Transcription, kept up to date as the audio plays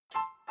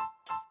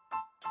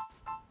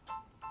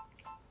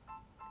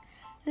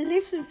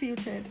Lips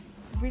Unfiltered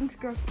brings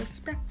girls'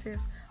 perspective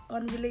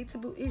on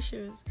relatable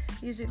issues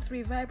using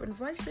 3 vibrant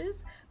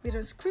voices with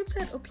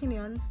unscripted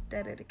opinions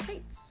that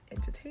educates,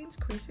 entertains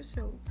creative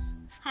souls.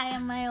 Hi,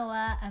 I'm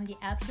Mayowa. I'm the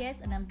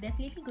happiest, and I'm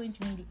definitely going to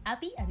bring the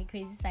happy and the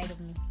crazy side of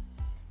me.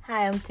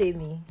 Hi, I'm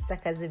Temi.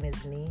 Sarcasm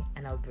is me,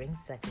 and I'll bring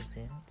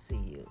sarcasm to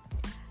you.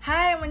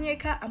 Hi, I'm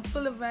Anyeka. I'm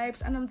full of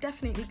vibes, and I'm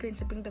definitely going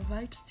to bring the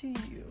vibes to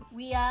you.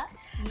 We are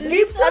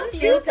Lips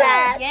Unfiltered.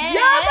 Yeah.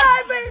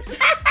 Yeah, baby.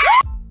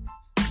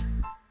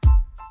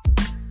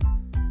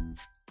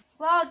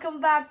 Welcome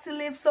back to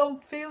Lips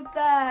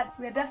Unfiltered.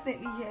 We're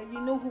definitely here.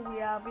 You know who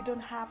we are. We don't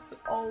have to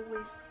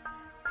always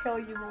tell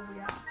you who we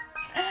are.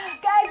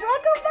 Guys,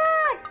 welcome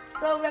back.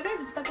 So we're going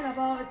to be talking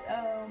about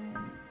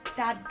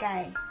that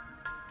guy.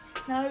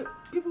 Now,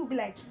 people will be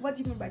like, what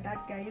do you mean by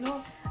that guy? You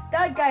know,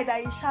 that guy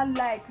that you shall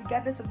like,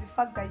 regardless of the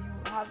fact that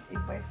you have a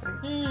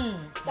boyfriend.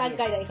 That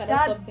guy that you cannot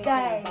That stop thinking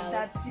guy about.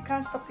 that you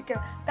can't stop thinking.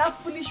 That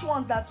foolish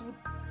one that would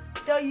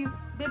tell you,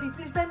 baby,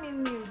 please send me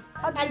new.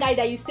 That guy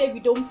that you say we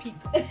don't pick.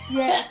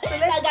 Yes. So let's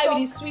That guy talk.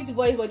 with the sweet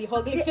voice but the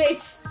ugly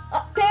face.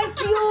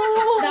 Thank you.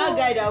 That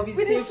guy that will be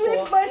with the safe sweet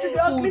for voice with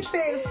the ugly food.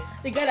 face.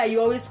 The guy that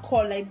you always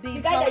call like, babe,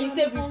 The guy that you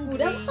say with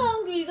food. I'm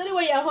hungry. It's only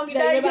when you're hungry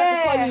that you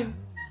remember to call him.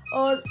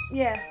 Or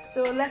yeah.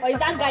 So let's. Or is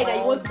talk that guy that you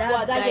about- want to go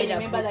that out? That guy guy you that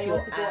remember that you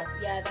want broke to go your out.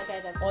 heart. Yeah, that guy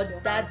that or broke your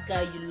that heart.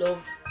 guy you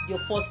loved, your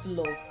first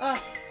love.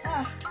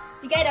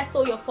 The guy that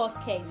stole your first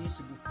Used case.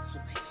 to be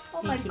stupid.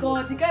 Oh my Thinking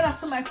God! of The guy that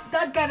stole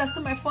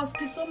my first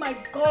kiss. Oh my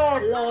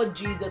God! Lord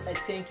Jesus, I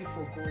thank you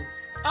for God.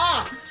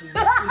 We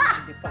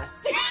left in the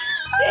past.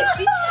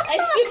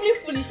 Extremely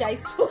foolish, I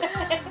swear.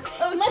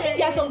 Imagine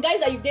there are some guys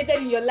that you've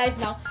dated in your life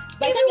now.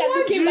 By the time you're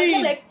looking back,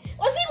 you're like,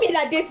 was it me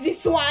that dates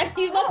this one?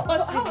 It's not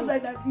possible. How was I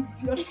that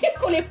idiotic?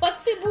 It's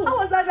possible. How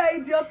was I that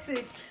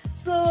idiotic?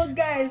 So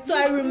guys. So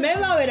I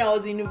remember when I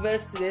was in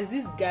university, there's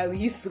this guy we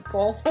used to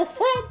call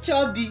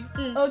Chubby.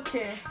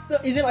 Okay. So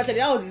his name actually,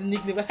 that was his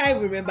nickname. I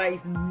can't remember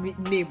his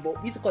name, but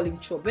we used to call him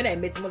Chubby. When I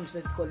met him, all his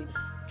friends used to call him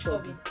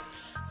Chubby.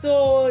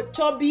 So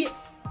Chubby,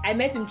 I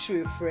met him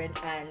through a friend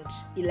and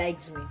he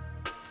liked me.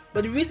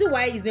 But the reason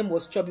why his name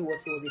was Chubby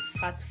was he was a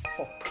fat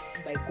fuck.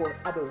 My God,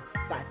 Abel was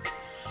fat.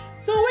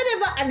 So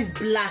whenever, and he's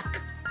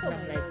black, and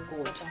I'm like,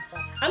 God.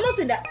 I'm not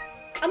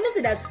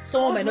saying that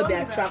someone might not be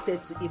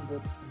attracted to him,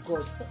 but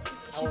God, I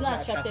She's was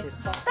not attracted to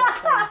him.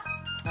 fat.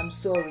 I'm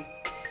sorry.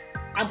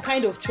 I'm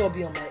kind of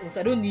chubby on my own, so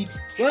I don't need.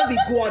 When we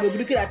go out, they'll be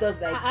looking at us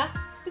like,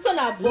 This one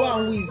are "Who and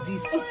born. who is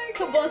this?"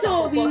 So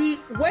So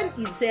when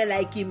he said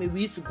like him,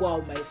 we used to go out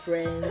with my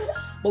friends,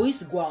 but we used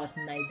to go out at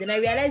night. Then I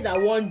realized that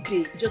one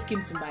day he just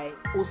came to my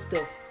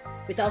hostel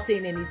without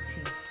saying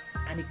anything,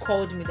 and he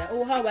called me that,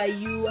 "Oh, how are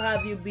you? How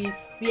have you been?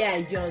 Where are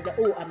you?" And I was like,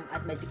 "Oh, I'm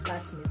at my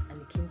department," and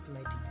he came to my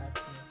department.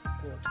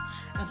 God,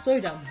 I'm sorry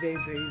that I'm very,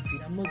 very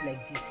vain. I'm not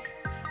like this,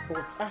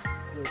 but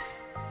God.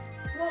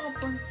 What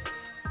happened?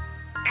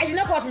 I did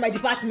not come out from my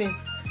department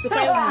to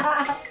find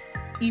me.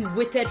 He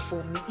waited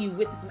for me.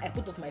 I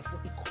put off my phone.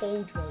 He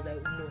called me. I was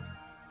like, no.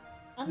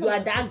 You are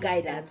that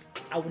guy that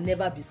I will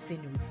never be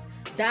seen with.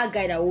 That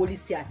guy that I only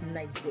see at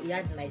night, but he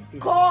had nice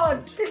taste.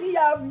 God, tell me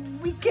you're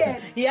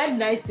wicked. He had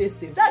nice taste.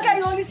 That guy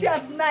you only see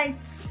at night.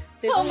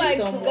 There's Oh my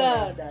someone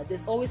God. like that.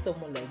 There's always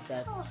someone like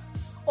that.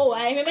 Oh,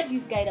 I remember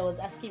this guy that was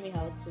asking me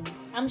how to.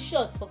 I'm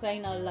short, for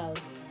crying out loud.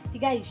 The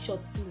guy is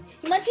short too.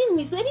 Imagine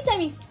me. So every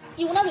time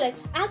he will not be like,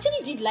 I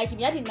actually did like him.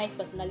 He had a nice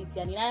personality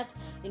and he had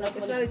enough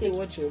money to take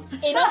you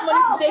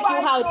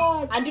out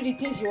God. and do the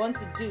things you want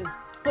to do.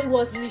 But it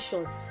was really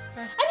short.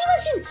 And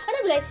imagine, and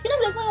I'll be like,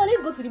 oh,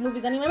 let's go to the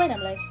movies. And in my mind,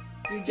 I'm like,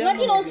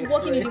 imagine us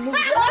walking in the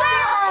movies.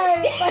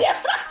 I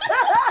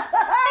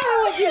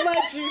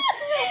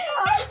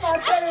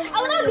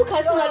will not look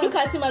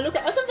at him.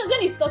 Or sometimes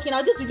when he's talking,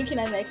 I'll just be looking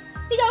and like,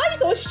 nigga, why are you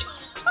so short?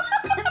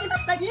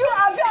 Like you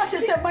have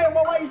actually said, my mom,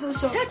 why are you so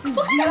short? That is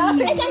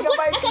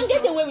I can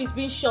get away with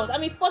being short.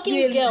 I'm a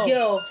fucking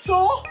girl.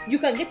 So you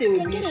can get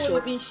away I can with being get away with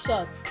short. being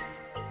short.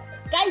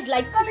 Guys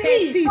like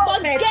Petite,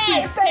 forget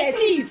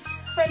petite.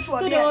 French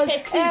word. So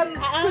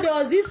there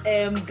was this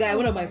guy,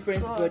 one of my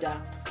friend's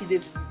brother. He's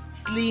a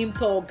slim,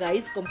 tall guy. He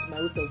used to come to my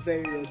hostel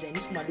very well. Then he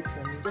used to come and look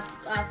for me. Just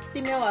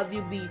tell me, how have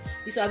you been?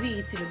 Have you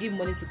eaten? Give him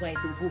money to go and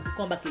he said, we'll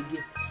come back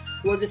again.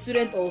 He was a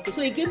student also.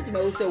 So he came to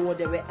my hostel one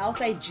day. We're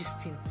outside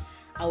gisting.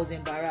 I was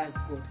embarrassed,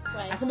 God.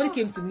 Right. And somebody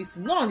came to meet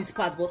me, not on his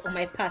part, but on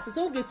my part. So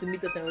someone came to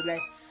meet us and was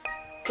like,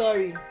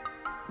 sorry,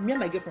 me and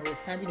my girlfriend were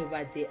standing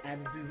over there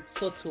and we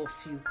saw 2 of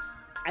you.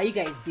 Are you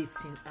guys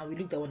dating? And we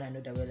looked at one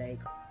another. We're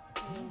like,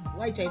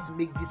 why are you trying to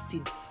make this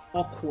thing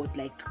awkward?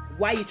 Like,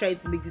 why are you trying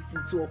to make this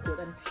thing too awkward?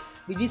 And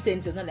we just said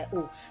it, not like,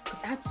 oh,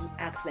 because I had to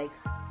ask, like,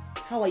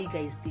 how are you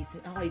guys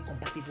dating? How are you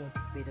compatible on the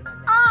bed? And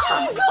I'm like,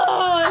 Jesus!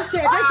 So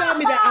you're trying to tell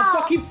me that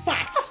I'm fucking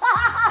fat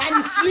and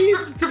he's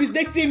slim to be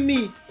dating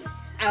me.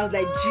 I was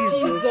like,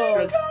 Jesus.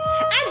 And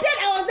then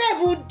I was not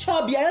even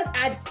chubby. I just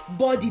had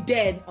body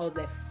then. I was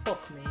like,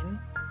 fuck, man.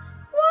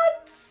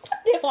 What?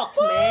 Fuck,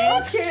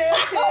 man. Okay.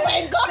 Oh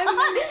my God!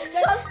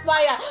 Shots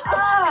fire!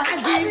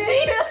 As in,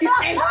 it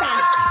entered.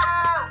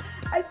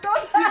 I thought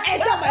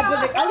enter my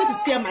body, like I wanted to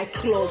tear my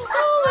clothes.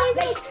 Oh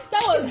my god,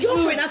 that was Your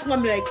good. friend asked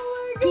mommy like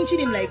pinching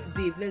him like,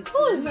 babe, let's That go.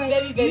 was Like,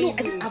 very, very you know, I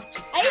good. just have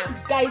to. I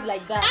hate guys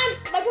like that.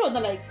 And my friend was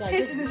not like,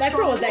 Hate is a my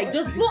friend was strong like,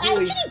 just be No, I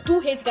going. actually do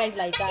hate guys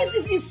like that.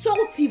 It's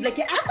insultive. Like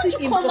you're asking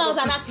him Come for out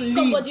and to ask sleep.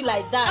 somebody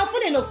like that. And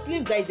funny enough,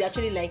 slim guys they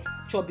actually like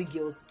chubby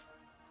girls.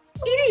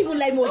 He didn't even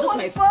like me. It was just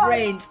my fun.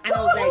 friend, and I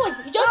was That like, was,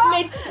 it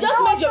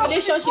just made your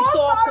relationship so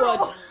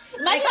awkward.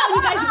 Imagine how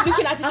you guys will be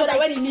looking at each other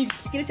when he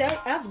leaves. Kelechi,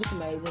 I have to go to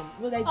my room.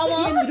 He was like,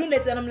 Uh-huh. you don't let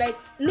it. And I'm like,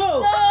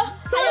 no.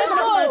 So I you're don't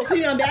gonna know. see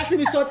me and be asking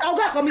me such. I'll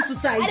go and commit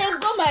suicide. I didn't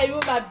go my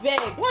room, I beg.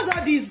 What's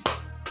all this?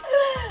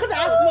 Because I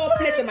have small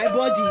flesh on my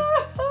body.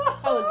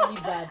 That was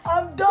really bad.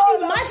 I'm done.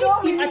 So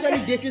imagine if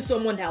actually dating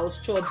someone that was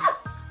chubby.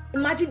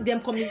 Imagine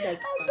them coming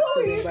like.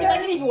 doing right.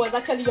 Imagine if it was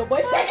actually your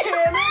boyfriend.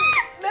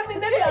 Okay,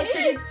 let me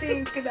actually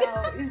think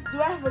now. Do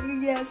I have a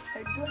yes? I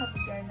do have a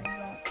guy like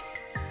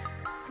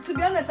that. To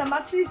be honest, I'm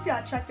actually still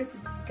attracted to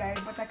this guy,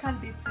 but I can't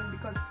date him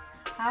because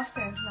I have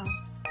sense now.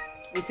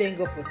 We thank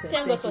God for sense.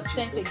 Thank God for you,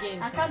 sense Jesus.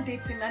 again. I can't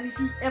date him, and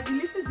if he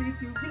listens to it,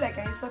 he will be like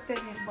I insulted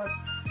him. But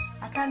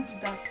I can't do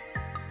that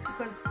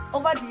because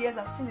over the years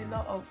I've seen a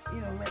lot of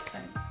red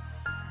flags.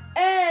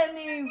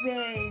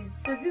 Anyways,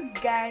 so this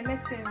guy I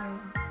met him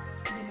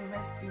in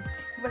university.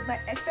 He was my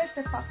first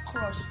ever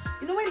crush.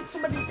 You know when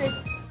somebody said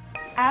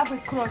I have a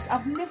crush,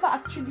 I've never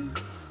actually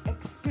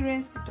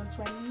experienced it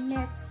until I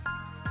met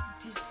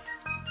this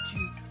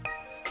dude.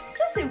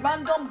 Just a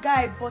random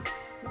guy, but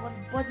he was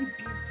body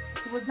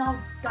built. He was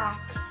now dark.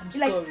 I'm He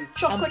like sorry.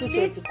 chocolate. I'm so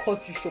sorry to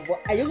cut you short, but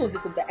I just want to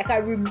say something. I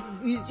can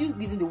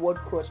using the word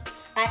crush.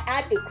 I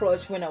had a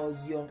crush when I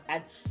was young,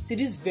 and to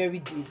this very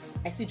date,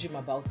 I still dream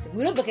about him.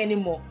 We don't talk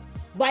anymore,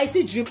 but I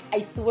still dream.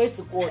 I swear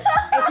to God,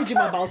 I still dream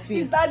about him.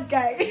 He's that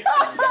guy.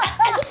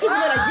 I just feel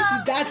like this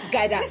is that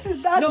guy that, This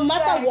is that no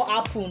matter guy. what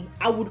happened,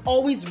 I would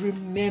always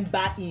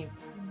remember him.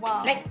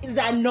 Wow. Like it's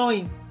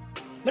annoying.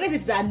 When I say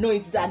it's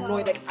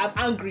annoying. Like I'm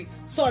angry.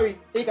 Sorry,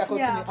 you can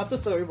continue. Yeah. I'm so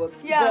sorry, but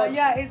yeah, God,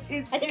 yeah.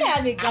 It's I think I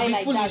have a guy I've been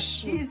like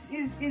foolish.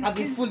 I've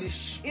been it's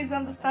foolish. It's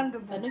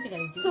understandable. I don't think I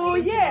do. So, I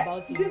don't think yeah,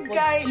 about him. this But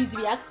guy- please, if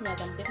he asks me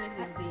out, I'm definitely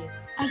going to say yes.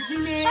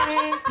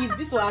 Azile. If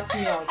this were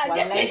asking me out, I'm I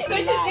definitely like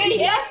going to say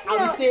yes. I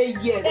will say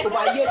yes. Over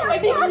yes.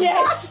 Maybe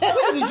yes.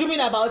 When you be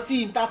dreaming about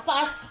him, that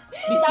pass.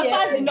 That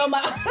pass the number.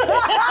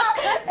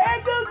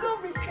 Hey,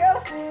 go, be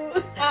careful.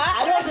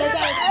 I don't want to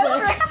enter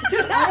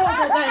express. I don't want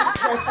to enter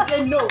express. I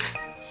say no.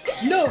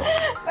 No.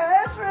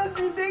 My express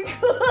is big.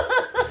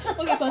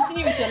 Okay,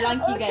 continue with your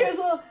lanky Okay, guy.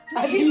 so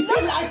I he's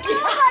feel not like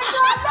Oh my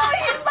God, no,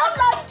 he's not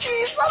lucky.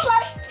 He's not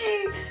lucky.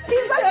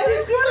 He's actually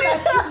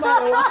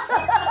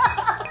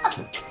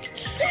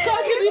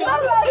He's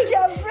not lucky.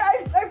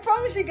 I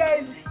promise you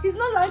guys, he's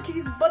not lucky.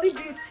 He's body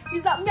built.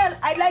 He's not me.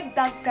 I like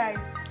dark guys,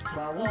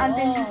 Wow. and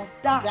then he's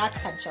dark. Dark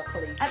and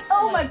chocolate. And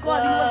oh my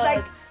God, he was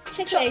like.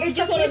 Check like, you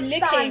just want to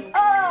lick him.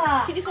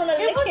 Ah, You just want to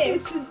lick him.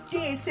 even till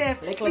today,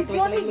 sef, Lick, he's lick, the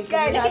only lick,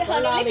 guy lick, that lick,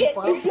 lick, lick,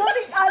 lick. he's the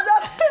only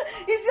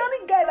he's the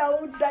only guy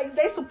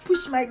that used to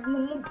push my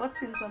mumu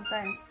button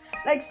sometimes.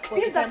 Like But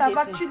things you that can't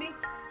I've date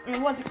actually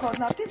what's it called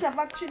now? Things I've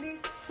actually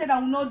said I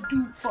will not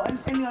do for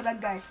any other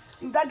guy.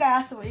 If that guy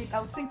asks for it,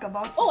 I would think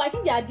about it. Oh, I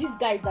think there are these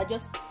guys that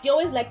they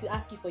always like to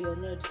ask you for your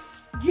nudes.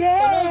 For no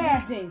Yeah.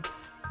 reason.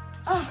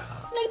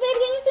 Ah, Like, baby,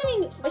 can you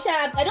send me?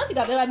 Osha, I don't think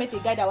I've ever met a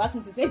guy that asked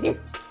me to send him.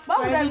 why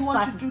would I Private want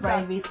parts to is do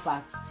that? private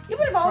parts. Even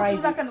if I want to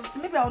do that Private. kind of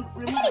thing, maybe I'll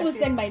remove I my can't even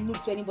face. send my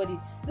nudes to anybody.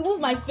 Remove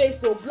my face,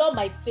 so blur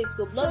my face,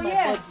 so blur So, my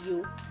yeah. body.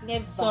 Oh.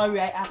 Never.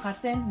 Sorry, I can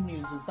send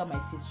news without my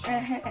face.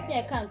 Yeah,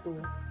 I can't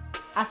do.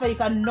 As far you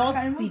cannot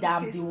Can see remove that the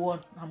I'm face. the one.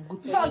 I'm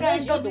good. So Yeah,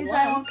 guys, you're don't the be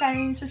one. one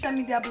kind social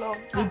media blog.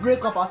 We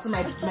break up. I'll see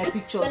my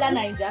pictures Bella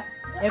Ninja.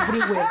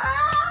 everywhere.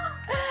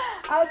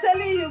 I'm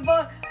telling you,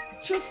 but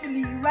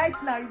truthfully, right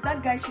now, if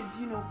that guy should,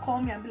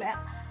 call me and be like,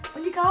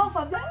 when you can offer,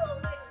 I'm like, oh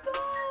my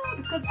God,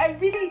 because I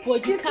really.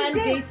 But you till can't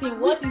today, date him.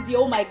 What is the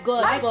oh my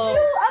god? I'm God?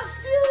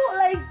 still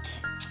like,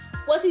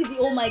 What is the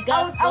oh my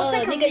god? I'll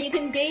take a nigga, risk. you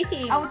can date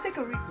him. I will take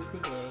a risk. You see,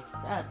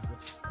 that's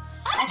good.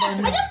 I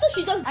just thought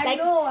she just I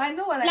know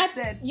what I like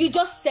said. you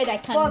just said I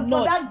But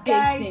cannot that date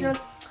guy him.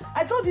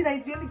 I told you that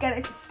he's the only guy that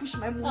used to push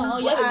my mumu.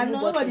 Oh, button. yeah, And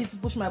mumu nobody button. to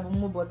push my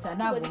mumu button. I don't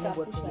have Nobody a can mumu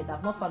push button my yet.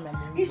 I've not found my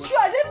mumu It's button. true.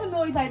 I don't even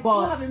know if I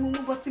But- do have a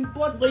mumu button,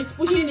 but he's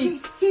pushing he,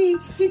 it.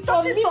 He For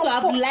touches me some to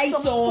have spots, liked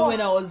some someone when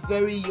I spots. was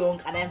very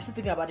young, and I'm still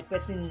thinking about the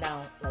person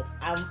now, like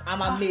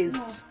I'm amazed.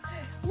 No.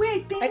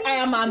 Wait, Like I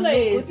am like-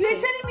 amazed. You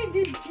were telling me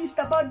this gist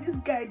about this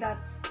guy that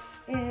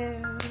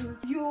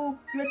you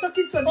were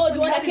talking to. Oh, the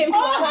one that came to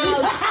our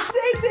house.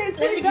 Say,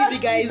 Let me give you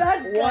guys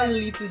that guy. one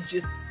little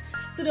gist.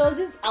 So there was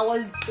this. I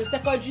was in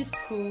secondary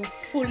school,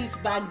 foolish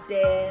back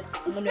then.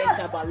 I'm gonna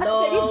enter about So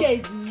love. this guy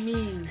is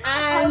mean.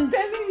 I'm And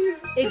telling you.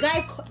 a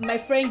guy, my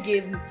friend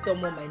gave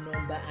someone my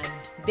number, and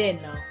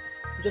then now,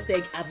 just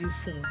like having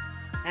fun.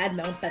 I had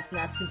my own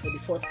personal sim for the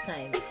first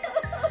time.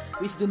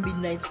 We used to do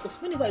midnight because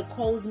whenever he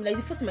calls me, like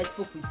the first time I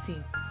spoke with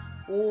him,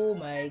 oh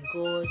my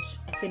god,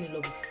 I fell in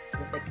love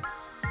with him. Like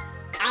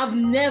I've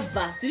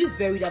never, to this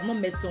very day, I've not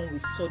met someone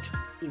with such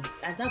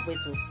as that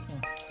voice was.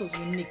 It was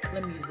unique.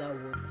 Let me use that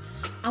word.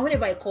 And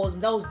whenever he calls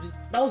me, that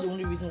was the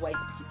only reason why I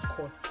speak his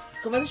call.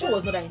 The conversation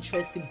was not that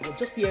interesting, but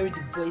just hearing the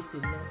voice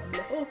alone, I'm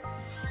like, oh,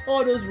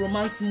 all those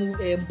romance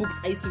books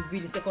I used to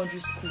read in secondary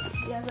school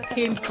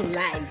came to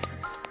life.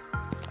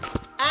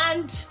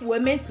 And we were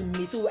meant to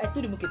meet, so I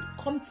told him, okay,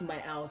 come to my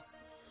house.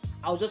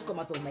 I'll just come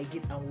out of my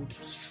gate and would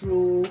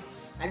stroll.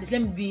 At least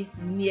let me be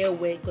near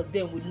where, because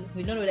then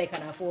we don't know that I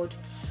can afford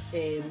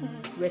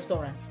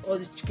restaurants. All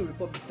these Chicken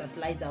Republic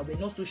Tantalizer, we're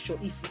not so sure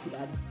if we could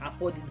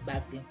afford it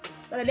back then.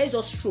 But let's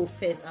just stroll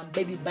first and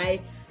maybe buy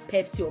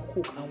Pepsi or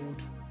Coke and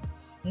would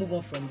move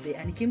on from there.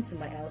 And he came to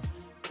my house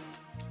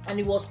and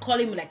he was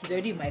calling me like he's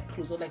already in my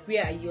clothes. I was like,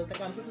 where are you? I was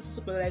like, I'm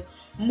so like,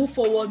 move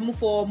forward.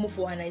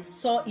 And I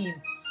saw him.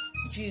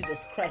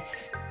 Jesus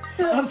Christ.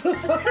 I'm so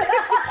sorry. Because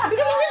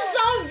I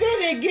sound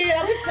vain again.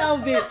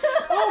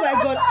 Oh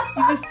my God.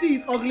 You can see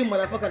his ugly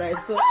motherfucker that I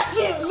saw.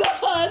 Jesus.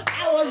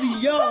 I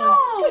was young.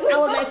 I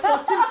was like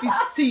 14,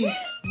 15.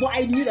 But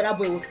I knew that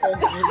boy was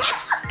ugly.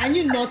 I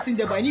knew nothing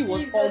there, but I knew he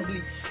was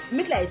ugly.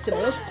 Immediately I saw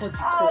him, I just called the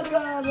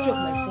call, switch off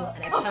my phone,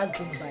 and I passed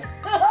him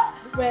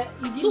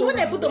by. So when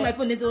I put on my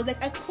phone, it was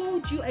like, I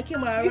called you, I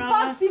came around. You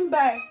passed him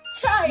by.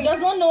 Child. He does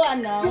not know her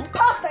now. You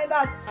passed like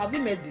that. Have we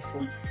met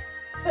before?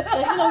 Does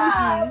he know who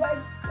she is?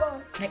 My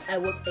God. Like I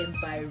was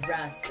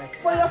embarrassed. Like,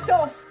 For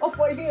yourself or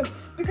for him?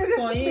 Because it's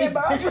supposed to be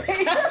embarrassed for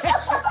him. I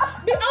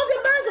was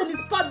embarrassed on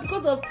his part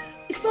because of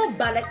it's so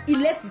bad. Like he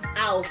left his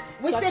house,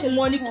 wasted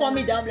money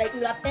coming down. Like he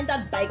would have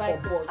entered bike or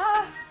bus.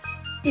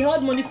 He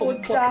had money for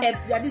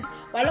Pepsi. At least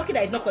we're lucky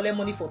that I did not collect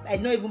money for. I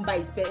did not even buy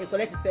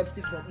collect his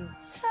Pepsi from him.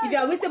 If you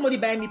are wasting money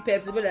buying me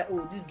Pepsi, you'll be like,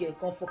 oh, this girl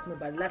can't fuck me.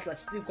 But last she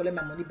still collect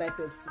my money buy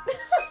Pepsi.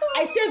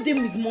 I saved him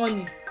his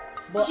money.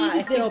 But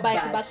I felt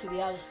bad. Back to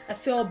the house. I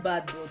felt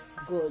bad,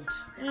 but good.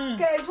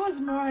 Guys, what's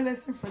the moral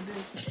lesson for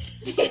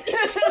this?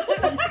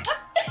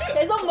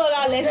 There's no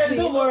moral lesson. There's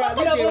no moral.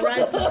 This is a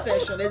ranting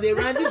session. This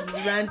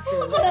is ranting.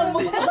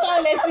 The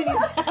moral lesson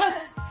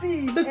is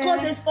See,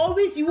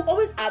 because you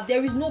always have.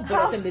 There is no boy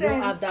that they don't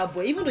sense. have that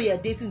boy. Even though you're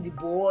dating the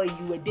boy,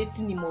 you were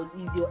dating him or is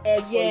your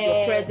ex or is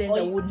your present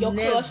that would your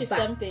never crush or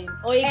something,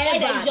 or a guy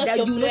that is just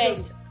your you friend.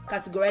 just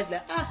categorize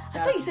like I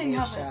thought you said you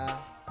have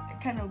a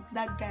kind of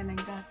that guy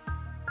like that.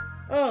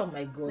 Oh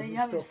my God, That you it's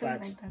have so a story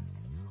bad. like that.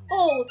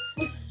 Oh,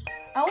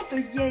 I want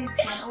to hear it, man.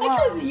 I Wow.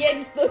 want to hear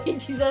the story.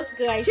 Jesus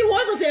Christ. She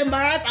wants us to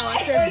embarrass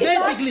ourselves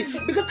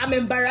basically because I'm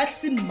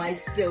embarrassing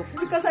myself.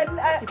 Because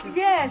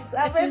yes,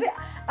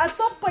 at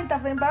some point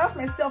I've embarrassed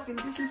myself in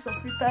this lips of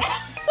filter.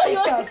 So you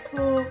want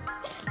So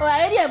Oh,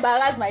 I already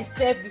embarrassed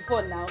myself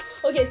before now.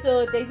 Okay,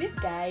 so there's this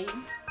guy.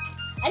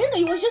 I don't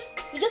know. He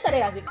just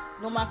started as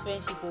a normal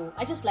friendship. Oh,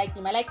 I just like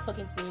him. I like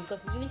talking to him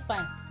because he's really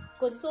fine.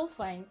 God, he's so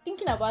fine.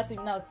 Thinking about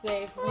him now, it's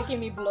making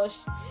me blush.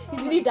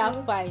 He's really that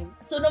fine.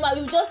 So normal,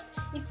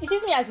 he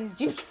sees me as his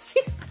junior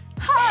sister.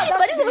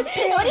 But this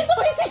somebody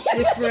say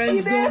The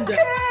friend zone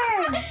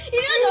that- he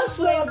didn't just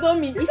friend zone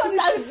me. He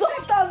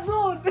sister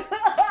zone.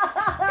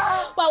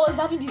 But I was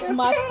having this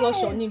mad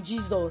crush on him,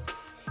 Jesus.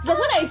 It's like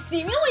when I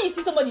see him, you know when you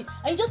see somebody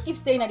and you just keep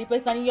staring at the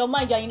person in your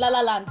mind, you're in La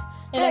La Land.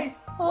 And Guys,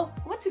 like, oh,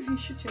 what if you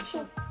shoot your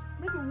shot?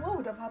 Maybe what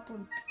would have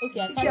happened?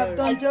 okay, I If you have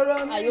done I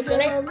Jeremy.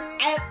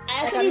 I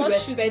actually cannot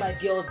shoot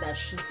respect girls that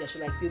shoot their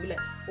shit. Like they'll be like,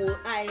 oh,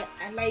 I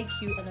like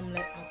you, and I'm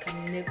like,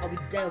 I will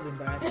die of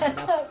embarrassment at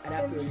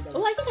that period.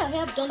 Oh, I think I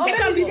have done I that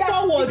can be before.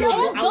 forward. I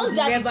have I done would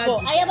that never before.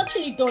 do I have that.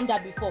 actually done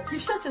that before. You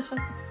shot your shot.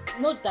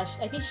 Not that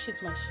I didn't shoot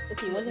my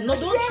okay, it wasn't. No,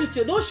 don't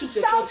shoot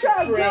your shot Shout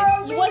to your friends.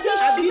 Jeremy. It wasn't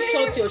Have you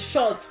Jeremy. shot your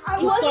shot I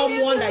to wasn't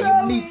someone that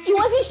Jeremy. you meet? He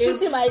wasn't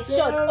shooting my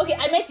shot. Yeah. Okay,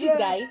 I met this Yeah.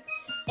 guy.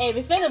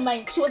 A friend of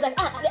mine, she was like,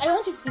 I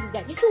want you to see this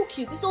guy. He's so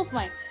cute, he's so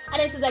fine. And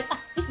then she was like,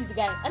 this is the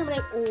guy. And I'm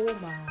like, oh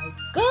my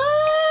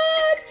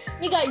God,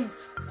 nigga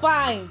is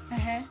fine.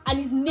 And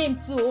his name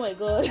too. Oh my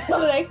God.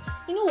 I'm like,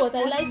 you know what?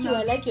 I like you.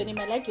 I like your name.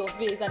 I like your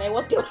face. And I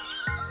walked away.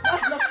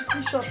 That's not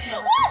shooting shot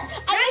now. What?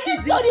 And I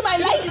just told him I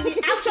like him.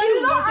 Actually,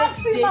 You don't wanted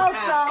ask to him date out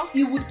her. now.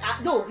 You would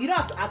no, you don't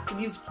have to ask him.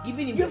 You've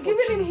given him. You've the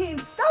given him opportunity.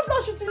 hints. That's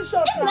not shooting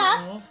shot Nah.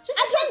 now.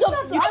 I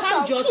told him. You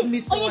can't just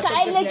meet someone. Onyeka,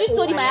 I legit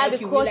told him I have a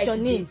you, crush would like on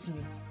to him. date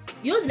me.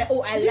 You don't like,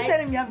 oh, I Did you tell like.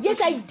 him you have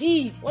Yes, I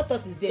did. What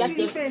else is there? That's You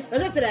his face.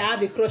 just said I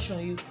have a crush on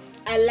you.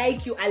 I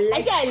like you. I like.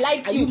 I say I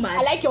like Are you. you mad?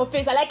 I like your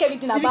face. I like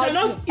everything If you about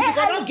cannot, if you. you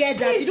cannot get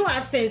that, you don't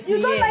have sense. You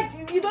in don't here.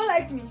 like you don't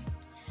like me.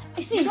 I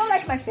see. You don't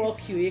like my face.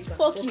 Fuck you, Eka.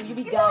 Fuck you. You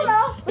be You guy. don't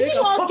know. But she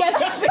won't get.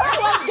 She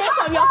won't get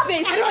from your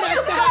face. I don't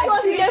understand. What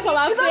wants to get from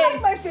her You don't like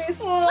face? my face.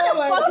 What the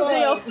my fuck is God.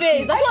 in your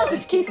face? I just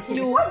want to kiss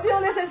you. What's the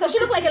only sense So of she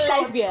look like a shooting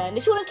shot? lesbian.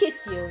 She wouldn't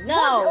kiss you. What's the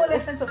No. only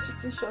sense of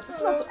shooting shot? It's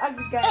not to ask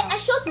the guy. I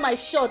shot my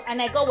shot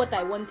and I got what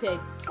I wanted.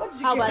 What did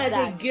you How get? about As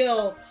that? a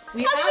girl,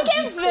 we And we have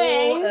became this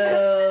friends.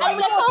 whole, I'm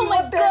like, what oh you my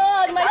wanted.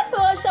 God, my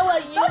crush, how are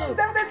That's you?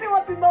 definitely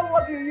what you know.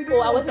 What you do.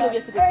 Oh, I wasn't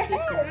obvious to go to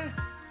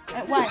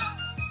dating. Why?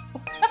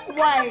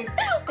 Why?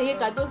 Let's leave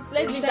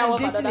that I'm one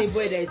for dating another. a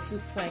boy that is too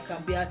fine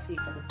can be at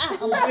equal. Ah,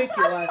 I'll break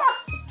your heart.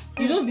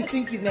 You don't be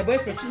thinking it's my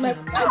boyfriend cheating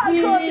on me. God,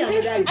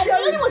 this- And you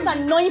know the most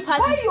annoying part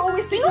Why is, are you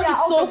always you thinking know you're it's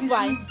out so of his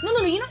fine. league?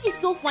 No, you know it's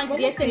so fine to But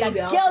the I'm extent saying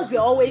that we're out girls of were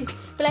his always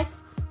be like,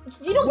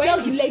 You know, when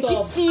girls you will legit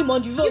stop, see him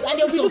on the road even and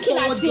they'll be some looking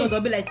at forward him. girls,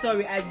 they'll be like,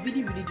 sorry, I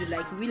really do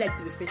like you. We like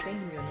to be friends. Can you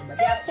give me your number?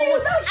 They are Thank you,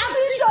 forward. that's I've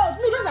screenshot.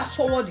 seen- No, those are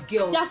forward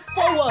girls. They're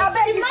forward. I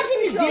bet you Imagine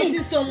if screenshot.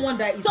 dating someone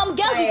that is Some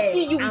girls will fine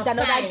see you with and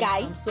another fine. guy.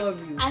 I'm sorry.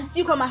 And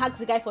still come and ask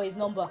the guy for his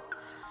number.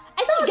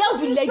 I said That's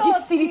girls will legit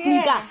screenshot, see this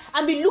yeah. nigga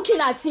and be looking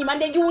at him, and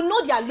then you will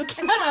know they are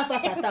looking I can't at have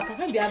heart him. attack. I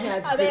can't be having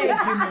heart I break bet.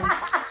 every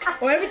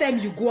month. Or every time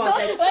you go out. Don't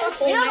Like, you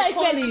trust oh, You know my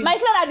calling.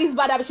 friend had this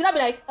bad habit. She'll not be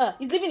like,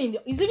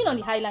 he's living on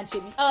the highland,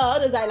 Shebi. All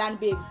those island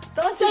babes.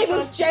 Don't So you even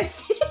trust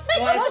stress.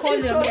 Or I Don't call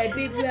you you, I'm trust- like,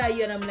 babe, where are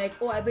you? And I'm like,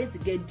 oh, I went to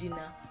get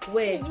dinner.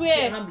 Where?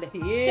 Where? And I'm like,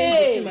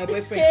 hey, go see my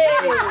boyfriend.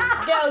 Hey,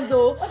 girls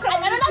though. What And kind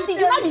of another thing,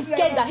 you not be secret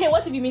scared is that, hey,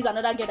 what if he means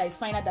another girl that is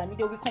finer than me?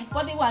 They'll be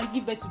comfortable and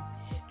give birth to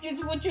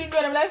beautiful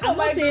children. I'm like, oh I'm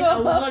my not saying I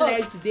would not god.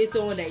 like to date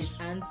someone that is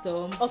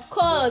handsome. Of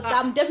course,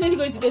 I'm definitely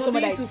going to date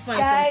someone that too is. fine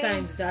Guys,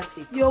 sometimes. That's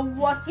it. You're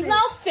what? It's now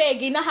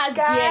fake. It now has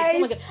Guys, beard. Oh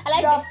my god, I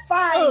like you're this.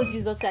 fine. Oh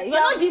Jesus Christ, we're You're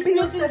not disputing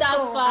that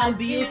beautiful. fact. I'm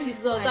beautiful,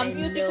 Jesus, I'm I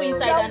beautiful know.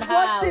 inside You're and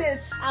out. worth it.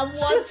 I'm Shoot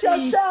worth your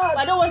it. shot. But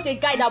I don't want a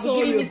guy that will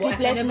give me Sorry, but I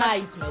sleepless can never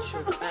nights.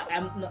 shoot my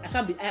shot. I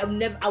can't be. I will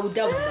never. I would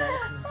die with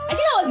embarrassment. I think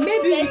that was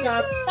Maybe the we first. can.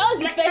 That was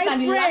the Like, first my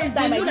and the last friends,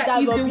 time they I know did that that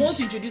if they rubbish. want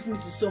to introduce me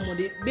to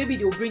someone, maybe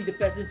they'll bring the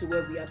person to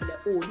where we are. Be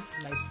like, oh, this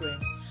is my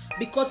friend,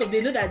 because of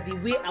they know that the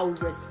way I will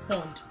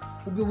respond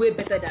will be way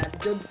better than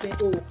them saying,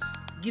 oh,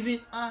 giving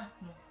no.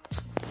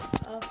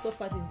 I've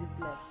suffered in this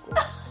life.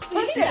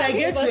 If I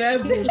get to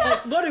heaven,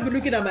 God will be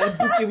looking at my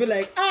book. He'll be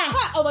like,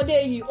 Over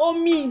there, you oh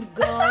mean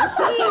girl.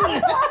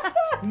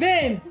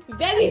 vain,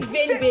 Very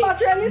vain, babe.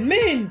 Materialistic.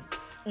 mean.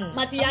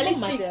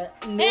 Materialistic.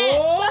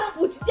 No. Just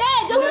put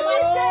there. Just No.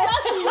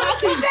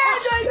 mark it.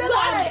 So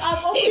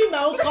I'm opening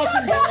my own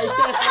coffin by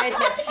myself right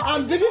now.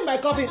 I'm drinking my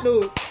coffee.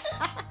 No.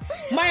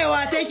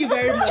 Maiwa, thank you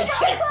very much.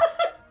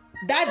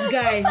 That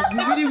guy,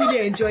 we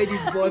really enjoyed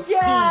it, but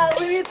Yeah,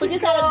 we need to Put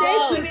this go. on the stay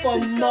bell. tuned We need for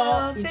to more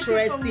go. Stay tuned for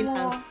interesting more.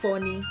 and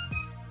funny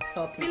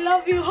topics. We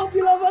love you. Hope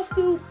you love us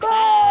too.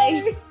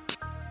 Bye. Bye.